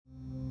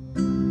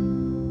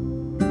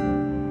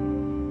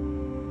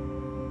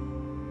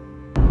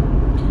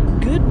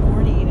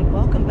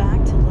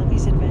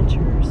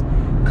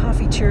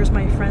cheers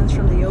my friends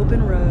from the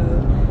open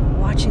road,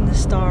 watching the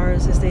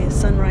stars as the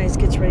sunrise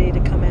gets ready to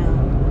come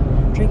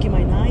out, drinking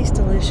my nice,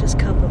 delicious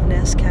cup of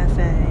Nescafe.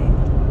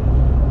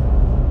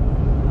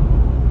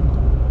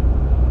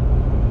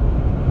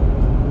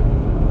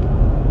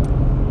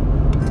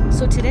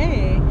 So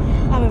today,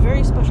 I have a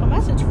very special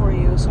message for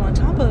you. So on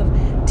top of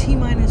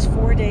T-minus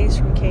 4 days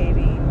from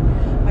caving,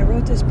 I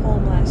wrote this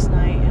poem last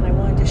night and I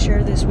wanted to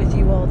share this with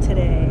you all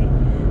today.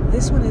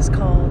 This one is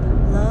called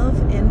Love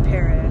in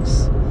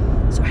Paris.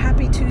 So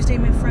happy Tuesday,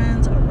 my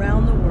friends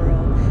around the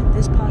world.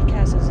 This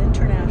podcast is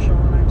international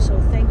and I'm so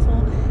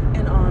thankful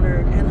and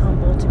honored and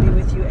humbled to be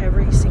with you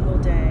every single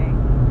day.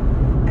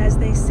 As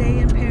they say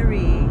in Paris,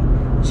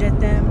 je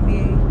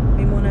t'aime,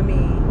 mon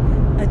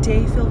ami, a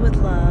day filled with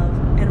love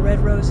and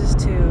red roses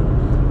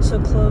too, so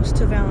close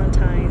to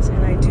Valentine's,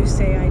 and I do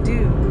say I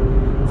do.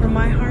 From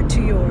my heart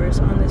to yours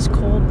on this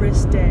cold,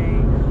 brisk day,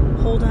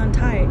 hold on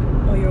tight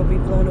or you'll be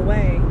blown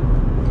away.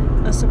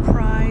 A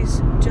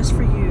surprise just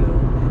for you,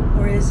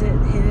 or is it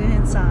hidden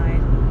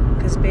inside?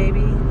 'Cause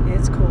baby,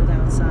 it's cold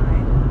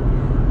outside.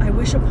 I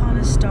wish upon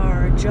a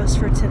star just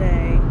for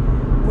today.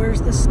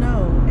 Where's the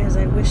snow as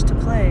I wish to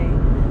play?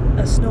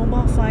 A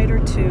snowball fight or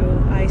two,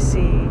 I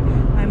see.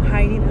 I'm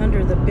hiding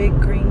under the big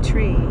green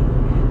tree.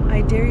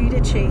 I dare you to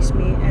chase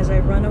me as I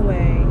run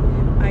away.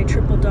 I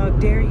triple dog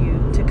dare you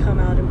to come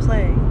out and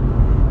play.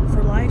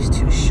 For life's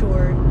too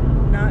short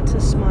not to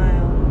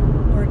smile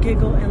or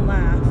giggle and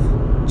laugh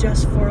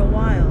just for a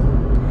while.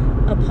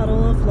 A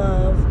puddle of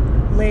love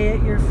lay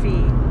at your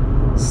feet.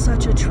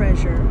 Such a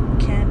treasure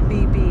can't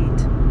be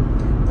beat.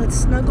 Let's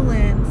snuggle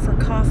in for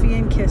coffee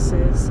and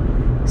kisses,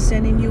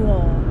 sending you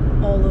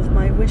all of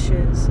my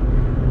wishes.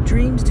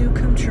 Dreams do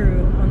come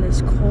true on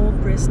this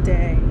cold, brisk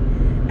day,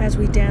 as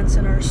we dance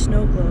in our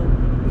snow globe,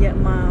 yet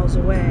miles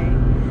away.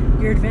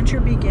 Your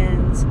adventure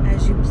begins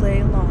as you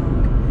play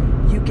along.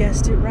 You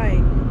guessed it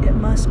right, it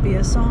must be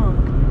a song.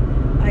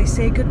 I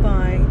say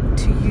goodbye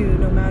to you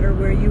no matter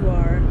where you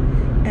are,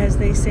 as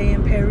they say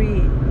in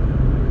Paris,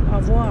 au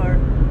revoir,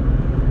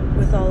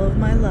 with all of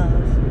my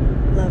love,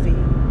 Lovey.